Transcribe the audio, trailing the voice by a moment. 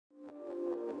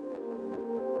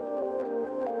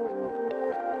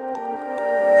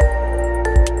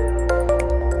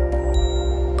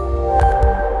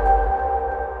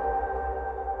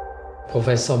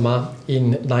Professor Ma,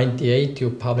 in '98 you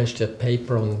published a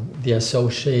paper on the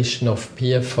association of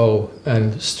PFO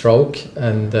and stroke,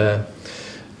 and a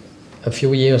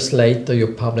few years later you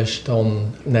published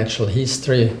on natural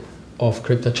history of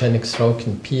cryptogenic stroke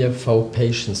in PFO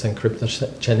patients and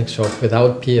cryptogenic stroke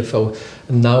without PFO.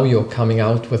 And now you're coming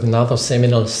out with another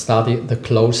seminal study, the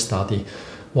CLOSE study.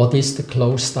 What is the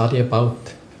CLOSE study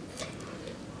about?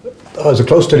 The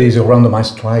CLOSE study is a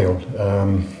randomized trial.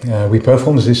 We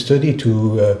performed this study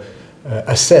to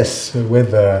assess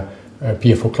whether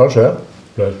PFO closure,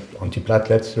 plus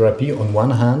antiplatelet therapy on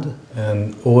one hand,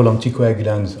 and all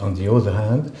anticoagulants on the other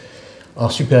hand,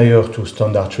 are superior to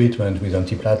standard treatment with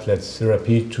antiplatelet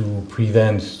therapy to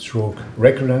prevent stroke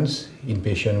recurrence in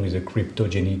patients with a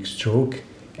cryptogenic stroke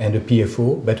and a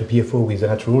PFO, but a PFO with an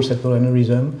atrial septal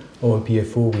aneurysm or a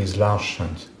PFO with large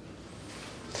shunt.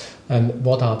 And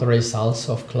what are the results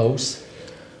of CLOSE?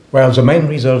 Well, the main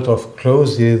result of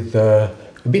CLOSE is a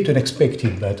bit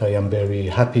unexpected, but I am very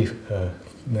happy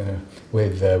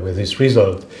with this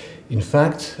result. In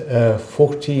fact,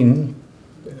 14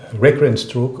 recurrent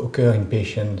stroke occur in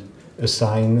patients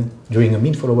assigned during a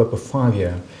mean follow-up of 5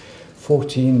 years.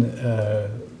 14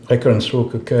 recurrent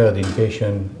stroke occurred in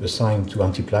patients assigned to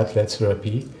antiplatelet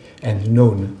therapy and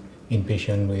none in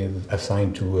patients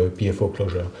assigned to PFO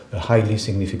closure, a highly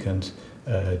significant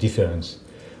difference.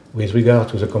 With regard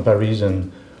to the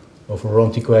comparison of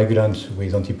anticoagulants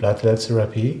with antiplatelet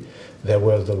therapy, there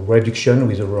was a reduction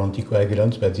with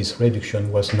anticoagulants, but this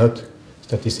reduction was not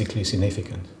statistically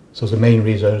significant. So the main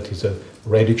result is a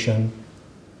reduction,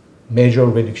 major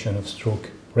reduction of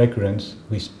stroke recurrence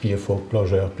with PFO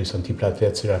closure plus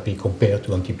antiplatelet therapy compared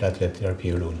to antiplatelet therapy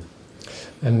alone.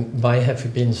 And why have you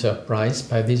been surprised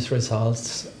by these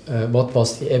results? What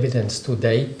was the evidence to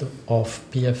date of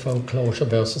PFO closure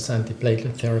versus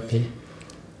antiplatelet therapy?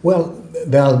 Well,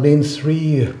 there have been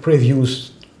 3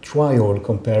 previous trials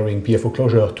comparing PFO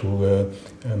closure to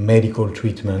medical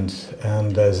treatment,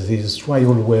 and these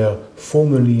trials were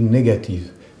formally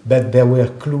negative, but there were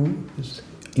clues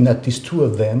in at least 2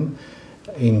 of them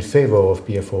in favor of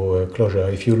PFO closure.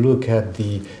 If you look at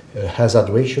the hazard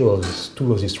ratios,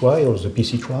 2 of these trials, the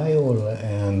PC trial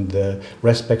and the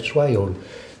RESPECT trial,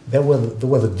 there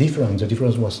was a difference. The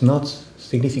difference was not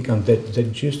significant. They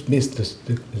just missed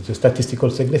the statistical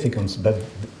significance, but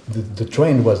the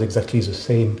trend was exactly the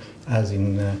same as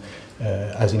in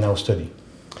our study.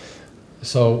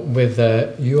 So with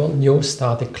your new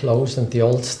study CLOSE and the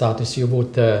old studies, you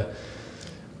would,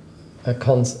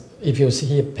 if you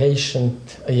see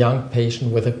a young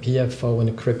patient with a PFO and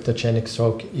a cryptogenic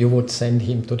stroke, you would send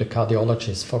him to the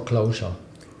cardiologist for closure?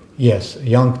 Yes,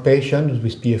 young patients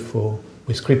with PFO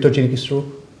with cryptogenic stroke,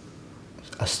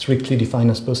 as strictly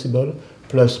defined as possible,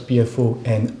 plus PFO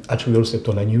and atrial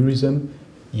septal aneurysm,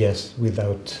 yes,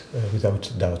 without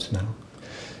doubt now.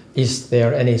 Is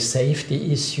there any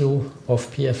safety issue of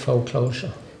PFO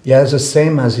closure? Yeah, the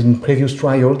same as in previous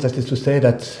trials. That is to say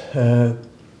that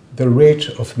the rate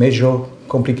of major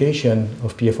complication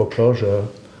of PFO closure,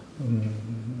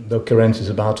 the occurrence is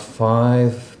about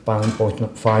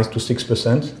 5.5 to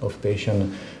 6% of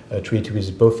patients treated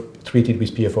with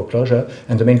PFO closure,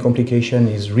 and the main complication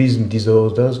is rhythm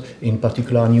disorders, in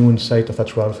particular new onset of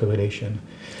atrial fibrillation.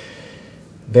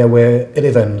 There were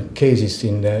 11 cases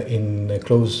in a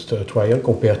closed trial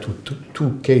compared to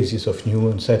 2 cases of new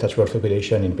onset atrial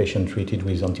fibrillation in patients treated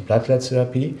with antiplatelet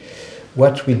therapy.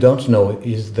 What we don't know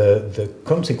is the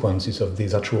consequences of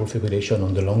this atrial fibrillation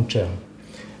on the long term.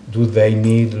 Do they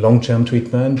need long-term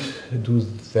treatment? Do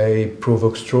they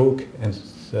provoke stroke? And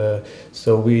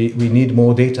so we need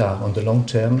more data on the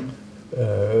long-term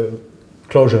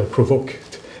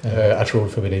closure-provoked atrial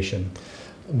fibrillation.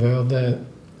 Were the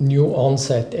new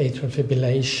onset atrial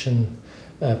fibrillation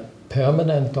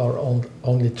permanent or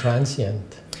only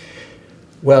transient?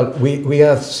 Well, we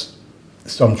have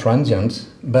some transient,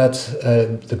 but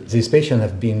these patients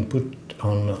have been put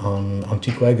on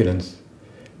anticoagulants,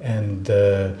 and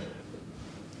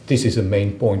this is a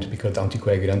main point because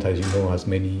anticoagulant, as you know, has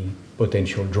many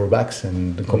potential drawbacks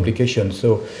and complications.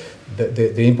 So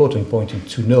the important point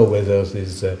is to know whether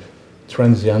this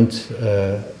transient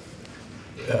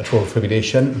atrial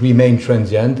fibrillation remain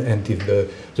transient, and if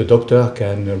the doctor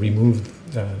can remove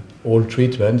all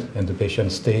treatment and the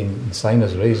patient stay in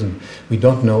sinus rhythm. We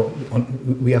don't know,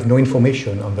 we have no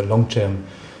information on the long-term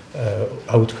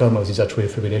outcome of this atrial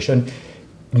fibrillation.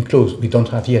 In CLOSE, we don't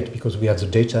have yet because we have the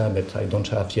data, but I don't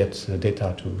have yet the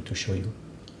data to show you.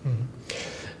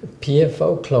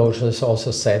 PFO closure is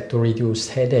also said to reduce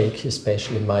headache,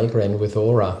 especially migraine with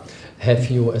aura.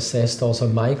 Have you assessed also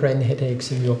migraine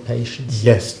headaches in your patients?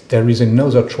 Yes, there is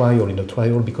another trial in the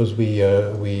trial because we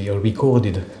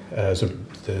recorded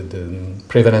the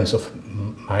prevalence of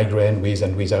migraine with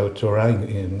and without Prague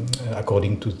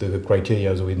according to the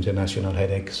criteria of the International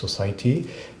Headache Society,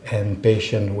 and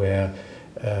patients were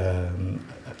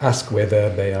asked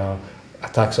whether they are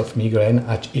attacks of migraine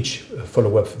at each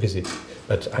follow-up visit,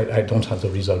 but I don't have the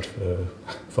result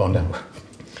for now.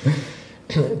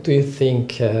 Do you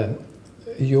think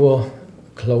your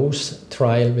close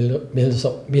trial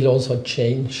will also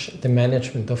change the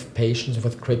management of patients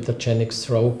with cryptogenic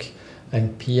stroke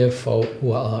and PFO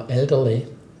who are elderly?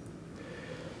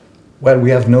 Well,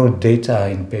 we have no data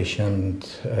in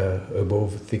patients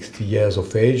above 60 years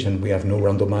of age, and we have no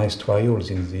randomized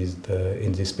trials in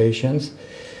these patients.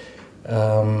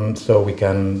 So we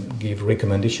can give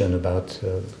recommendation about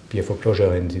PFO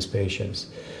closure in these patients.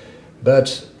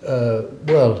 But,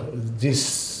 well,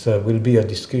 this will be a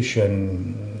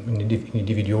discussion in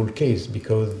individual case,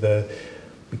 because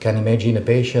we can imagine a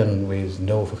patient with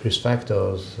no risk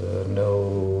factors,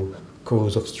 no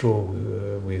cause of stroke,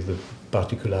 with a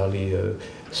particularly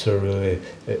thorough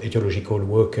etiological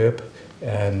workup,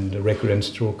 and recurrent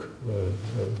stroke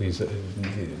with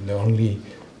the only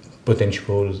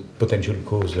potential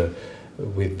cause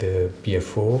with the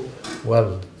PFO.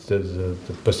 Well, the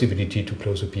possibility to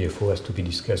close the PFO has to be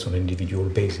discussed on an individual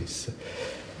basis.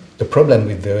 The problem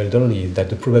with the elderly is that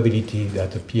the probability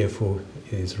that the PFO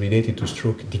is related to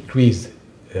stroke decrease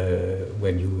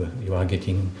when you are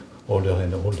getting older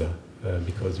and older,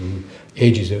 because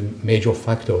age is a major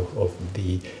factor of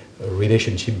the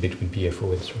relationship between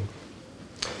PFO and stroke.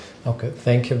 Okay,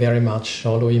 thank you very much,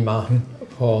 Jean-Louis Mattle,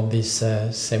 for this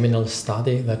seminal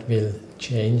study that will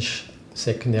change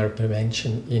secondary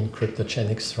prevention in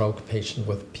cryptogenic stroke patients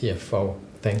with PFO.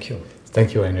 Thank you.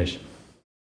 Thank you, Heinrich.